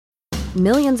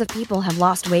Millions of people have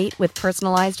lost weight with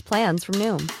personalized plans from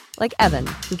Noom. Like Evan,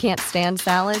 who can't stand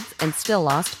salads and still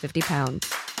lost 50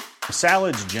 pounds.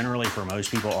 Salads generally for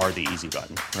most people are the easy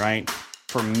button, right?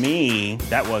 For me,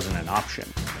 that wasn't an option.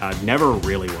 I never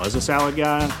really was a salad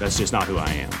guy. That's just not who I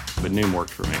am. But Noom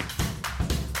worked for me.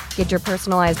 Get your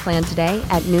personalized plan today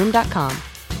at Noom.com.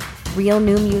 Real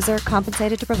Noom user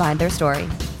compensated to provide their story.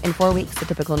 In 4 weeks, the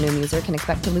typical Noom user can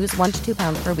expect to lose 1 to 2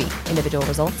 pounds per week. Individual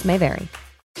results may vary.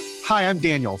 Hi, I'm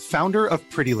Daniel, founder of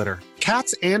Pretty Litter.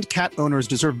 Cats and cat owners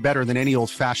deserve better than any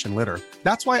old-fashioned litter.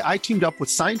 That's why I teamed up with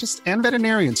scientists and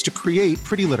veterinarians to create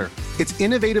Pretty Litter. Its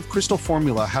innovative crystal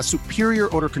formula has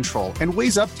superior odor control and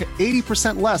weighs up to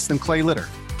 80% less than clay litter.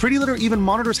 Pretty Litter even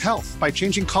monitors health by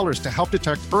changing colors to help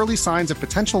detect early signs of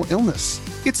potential illness.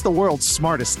 It's the world's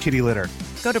smartest kitty litter.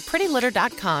 Go to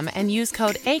prettylitter.com and use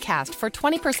code ACAST for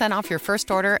 20% off your first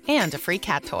order and a free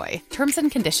cat toy. Terms and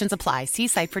conditions apply. See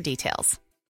site for details.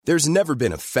 There's never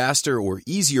been a faster or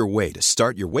easier way to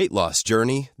start your weight loss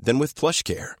journey than with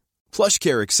PlushCare.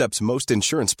 PlushCare accepts most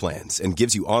insurance plans and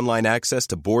gives you online access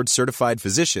to board-certified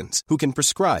physicians who can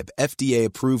prescribe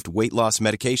FDA-approved weight loss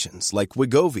medications like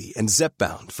Wegovy and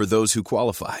Zepbound for those who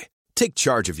qualify. Take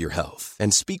charge of your health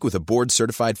and speak with a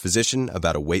board-certified physician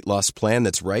about a weight loss plan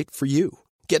that's right for you.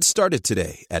 Get started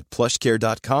today at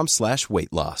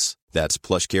plushcare.com/weight loss. That's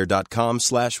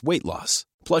plushcare.com/weight loss.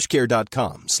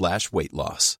 plushcare.com/weight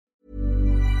loss.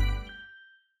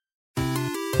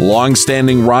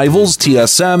 Long-standing rivals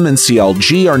TSM and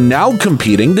CLG are now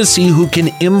competing to see who can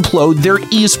implode their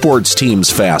esports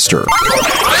teams faster.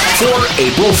 For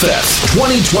April 5th,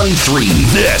 2023,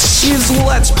 this is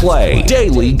Let's Play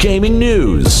Daily Gaming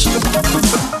News.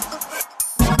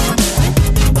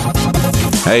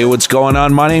 Hey, what's going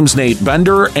on? My name's Nate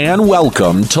Bender, and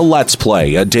welcome to Let's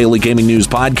Play, a daily gaming news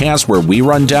podcast where we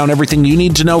run down everything you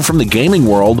need to know from the gaming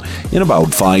world in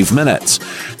about 5 minutes.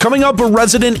 Coming up, a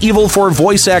Resident Evil 4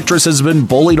 voice actress has been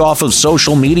bullied off of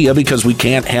social media because we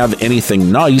can't have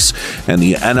anything nice, and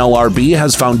the NLRB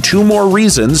has found 2 more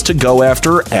reasons to go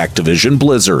after Activision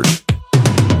Blizzard.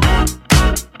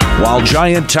 While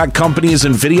giant tech companies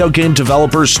and video game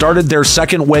developers started their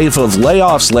second wave of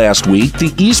layoffs last week,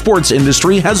 the esports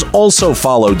industry has also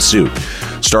followed suit,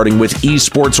 starting with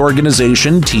esports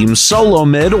organization Team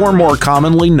Solomid, or more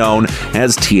commonly known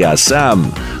as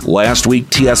TSM. Last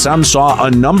week, TSM saw a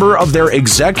number of their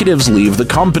executives leave the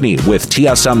company, with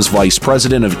TSM's Vice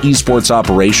President of Esports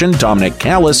Operation, Dominic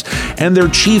Callis, and their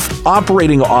Chief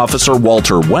Operating Officer,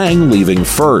 Walter Wang, leaving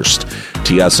first.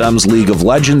 TSM's League of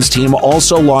Legends team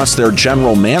also lost their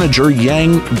general manager,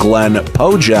 Yang Glenn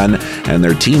Pogen, and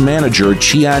their team manager,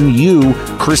 Qian Yu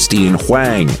Christine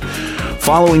Huang.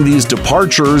 Following these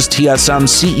departures, TSM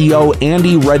CEO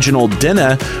Andy Reginald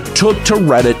Dinha took to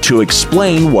Reddit to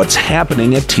explain what's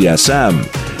happening at TSM.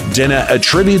 Dinha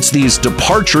attributes these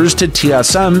departures to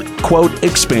TSM, quote,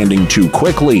 expanding too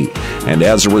quickly, and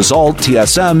as a result,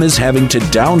 TSM is having to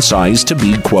downsize to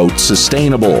be, quote,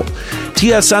 sustainable.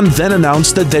 TSM then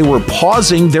announced that they were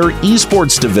pausing their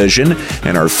esports division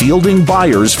and are fielding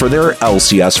buyers for their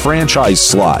LCS franchise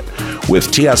slot, with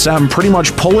TSM pretty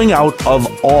much pulling out of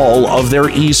all of their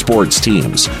esports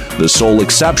teams, the sole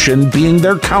exception being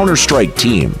their Counter-Strike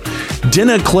team.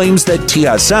 Dinha claims that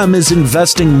TSM is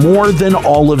investing more than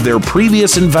all of their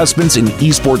previous investments in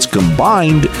esports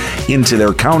combined into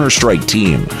their Counter-Strike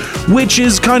team, which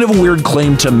is kind of a weird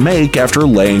claim to make after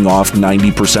laying off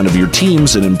 90% of your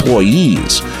teams and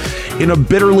employees. In a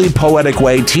bitterly poetic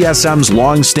way, TSM's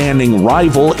long-standing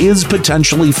rival is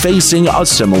potentially facing a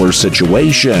similar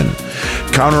situation.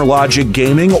 CounterLogic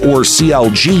Gaming, or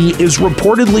CLG, is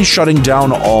reportedly shutting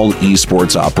down all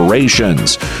esports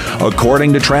operations.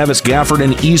 According to Travis Gafford,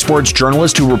 an esports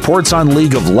journalist who reports on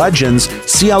League of Legends,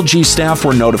 CLG staff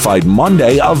were notified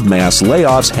Monday of mass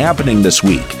layoffs happening this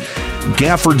week.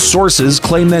 Gafford's sources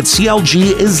claim that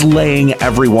CLG is laying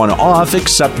everyone off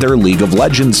except their League of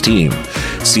Legends team.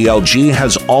 CLG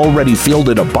has already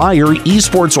fielded a buyer,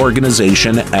 esports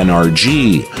organization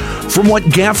NRG. From what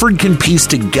Gafford can piece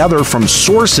together from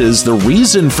sources, the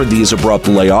reason for these abrupt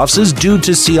layoffs is due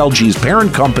to CLG's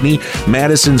parent company,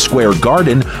 Madison Square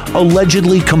Garden,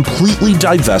 allegedly completely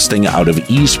divesting out of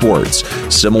esports,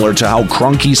 similar to how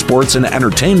Crunky Sports and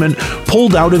Entertainment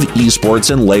pulled out of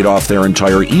esports and laid off their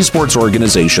entire esports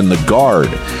organization, The Guard.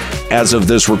 As of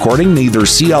this recording, neither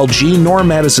CLG nor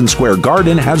Madison Square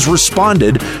Garden has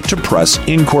responded to press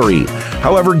inquiry.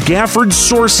 However, Gafford's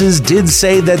sources did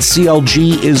say that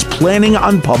CLG is planning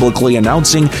on publicly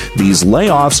announcing these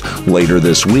layoffs later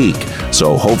this week.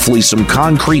 So hopefully some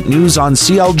concrete news on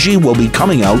CLG will be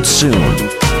coming out soon.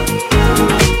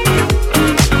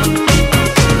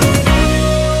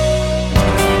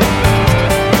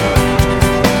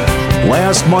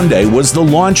 last Monday was the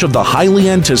launch of the highly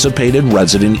anticipated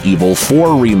Resident Evil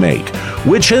 4 remake,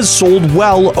 which has sold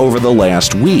well over the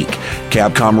last week.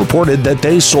 Capcom reported that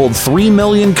they sold 3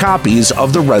 million copies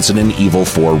of the Resident Evil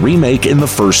 4 remake in the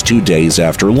first 2 days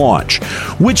after launch,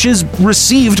 which has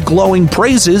received glowing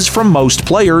praises from most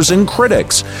players and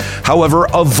critics. However,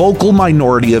 a vocal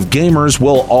minority of gamers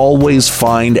will always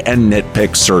find and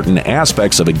nitpick certain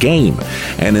aspects of a game,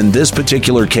 and in this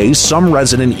particular case, some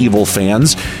Resident Evil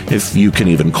fans, if you can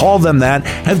even call them that,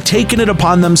 have taken it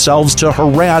upon themselves to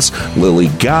harass Lily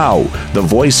Gao, the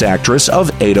voice actress of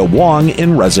Ada Wong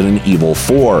in Resident Evil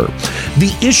 4.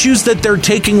 The issues that they're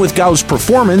taking with Gao's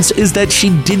performance is that she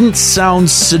didn't sound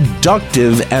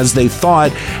seductive as they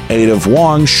thought Ada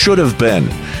Wong should have been,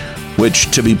 which,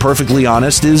 to be perfectly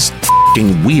honest, is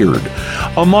weird.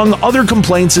 Among other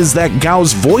complaints is that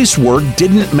Gao's voice work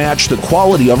didn't match the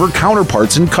quality of her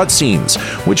counterparts in cutscenes,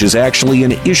 which is actually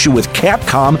an issue with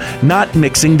Capcom not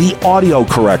mixing the audio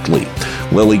correctly.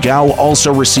 Lily Gao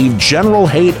also received general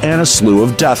hate and a slew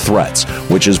of death threats,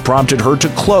 which has prompted her to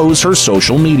close her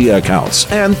social media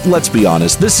accounts. And let's be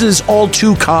honest, this is all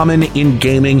too common in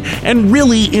gaming and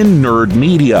really in nerd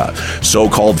media.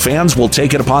 So-called fans will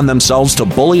take it upon themselves to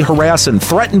bully, harass, and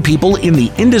threaten people in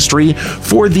the industry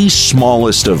for the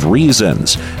smallest of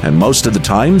reasons. And most of the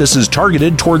time, this is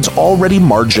targeted towards already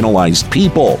marginalized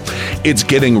people. It's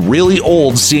getting really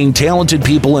old seeing talented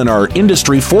people in our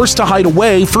industry forced to hide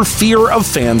away for fear of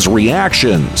fans'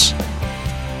 reactions.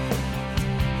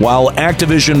 While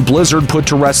Activision Blizzard put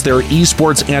to rest their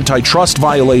esports antitrust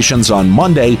violations on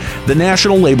Monday, the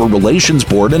National Labor Relations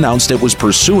Board announced it was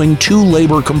pursuing 2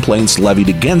 labor complaints levied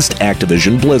against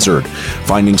Activision Blizzard,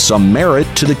 finding some merit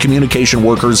to the Communication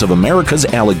Workers of America's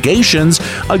allegations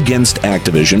against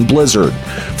Activision Blizzard.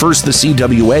 First, the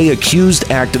CWA accused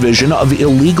Activision of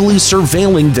illegally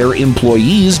surveilling their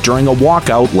employees during a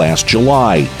walkout last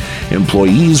July.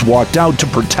 Employees walked out to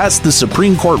protest the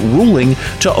Supreme Court ruling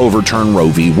to overturn Roe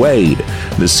v. Wade.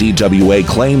 The CWA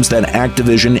claims that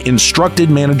Activision instructed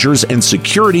managers and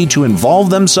security to involve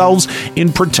themselves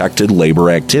in protected labor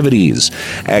activities.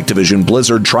 Activision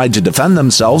Blizzard tried to defend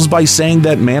themselves by saying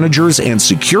that managers and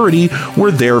security were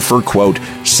there for, quote,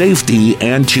 safety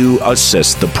and to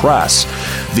assist the press.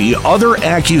 The other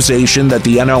accusation that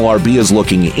the NLRB is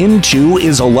looking into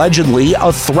is allegedly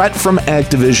a threat from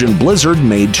Activision Blizzard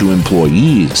made to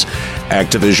employees.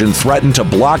 Activision threatened to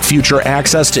block future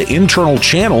access to internal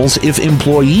channels if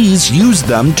employees used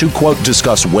them to, quote,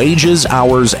 discuss wages,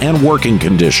 hours, and working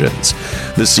conditions.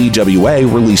 The CWA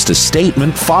released a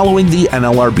statement following the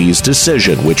NLRB's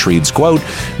decision, which reads, quote,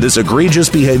 this egregious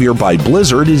behavior by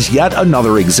Blizzard is yet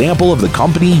another example of the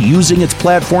company using its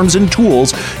platforms and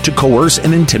tools to coerce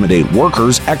and intimidate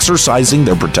workers exercising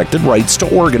their protected rights to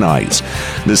organize.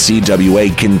 The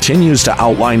CWA continues to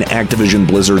outline Activision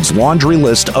Blizzard's laundry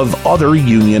list of other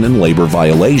union and labor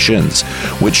violations,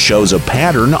 which shows a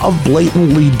pattern of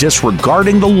blatantly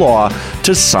disregarding the law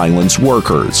to silence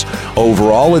workers.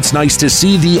 Overall, it's nice to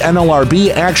see the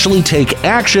NLRB actually take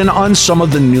action on some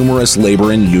of the numerous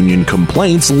labor and union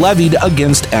complaints levied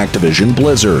against Activision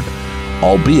Blizzard,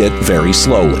 albeit very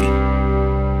slowly.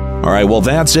 All right, well,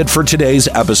 that's it for today's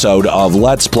episode of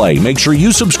Let's Play. Make sure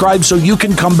you subscribe so you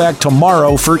can come back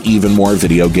tomorrow for even more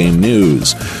video game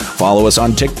news. Follow us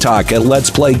on TikTok at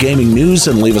Let's Play Gaming News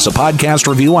and leave us a podcast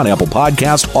review on Apple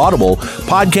Podcast, Audible,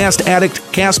 Podcast Addict,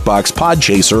 CastBox,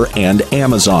 Podchaser, and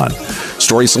Amazon.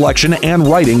 Story selection and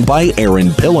writing by Aaron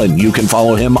Pillen. You can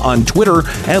follow him on Twitter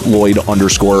at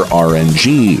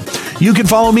Lloyd_RNG. You can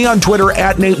follow me on Twitter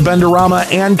at Nate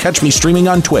Benderama and catch me streaming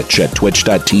on Twitch at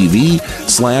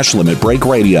twitch.tv/Limit Break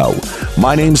Radio.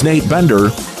 My name's Nate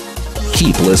Bender.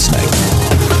 Keep listening.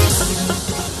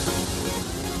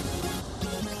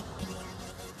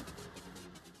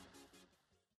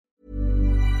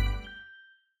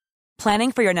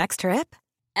 Planning for your next trip?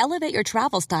 Elevate your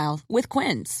travel style with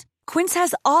Quince. Quince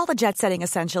has all the jet-setting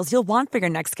essentials you'll want for your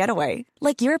next getaway,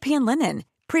 like European linen,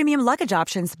 premium luggage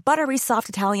options, buttery soft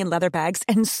Italian leather bags,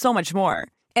 and so much more.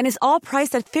 And is all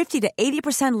priced at 50 to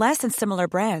 80% less than similar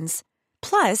brands.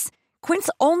 Plus, Quince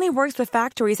only works with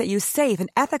factories that use safe and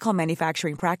ethical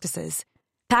manufacturing practices.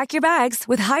 Pack your bags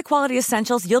with high-quality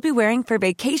essentials you'll be wearing for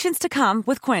vacations to come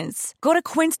with Quince. Go to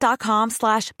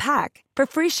quince.com/pack for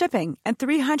free shipping and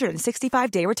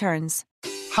 365-day returns.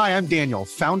 Hi, I'm Daniel,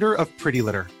 founder of Pretty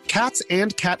Litter. Cats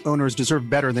and cat owners deserve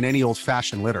better than any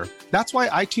old-fashioned litter. That's why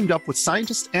I teamed up with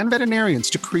scientists and veterinarians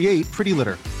to create Pretty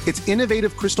Litter. Its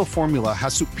innovative crystal formula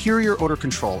has superior odor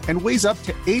control and weighs up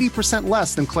to 80%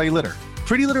 less than clay litter.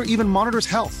 Pretty Litter even monitors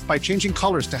health by changing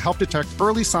colors to help detect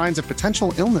early signs of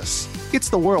potential illness. It's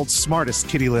the world's smartest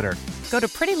kitty litter. Go to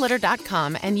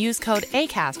prettylitter.com and use code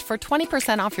ACAST for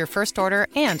 20% off your first order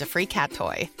and a free cat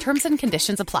toy. Terms and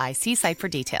conditions apply. See site for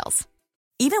details.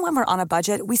 Even when we're on a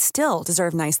budget, we still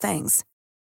deserve nice things.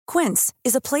 Quince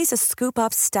is a place to scoop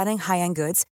up stunning high-end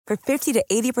goods for 50 to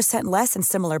 80% less than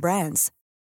similar brands.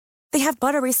 They have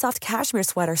buttery soft cashmere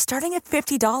sweaters starting at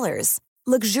 $50,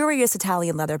 luxurious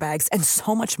Italian leather bags, and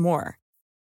so much more.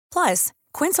 Plus,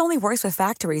 Quince only works with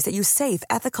factories that use safe,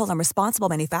 ethical, and responsible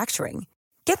manufacturing.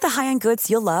 Get the high-end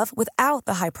goods you'll love without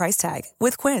the high price tag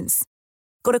with Quince.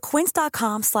 Go to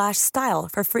quince.com/style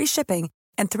for free shipping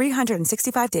and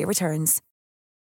 365-day returns.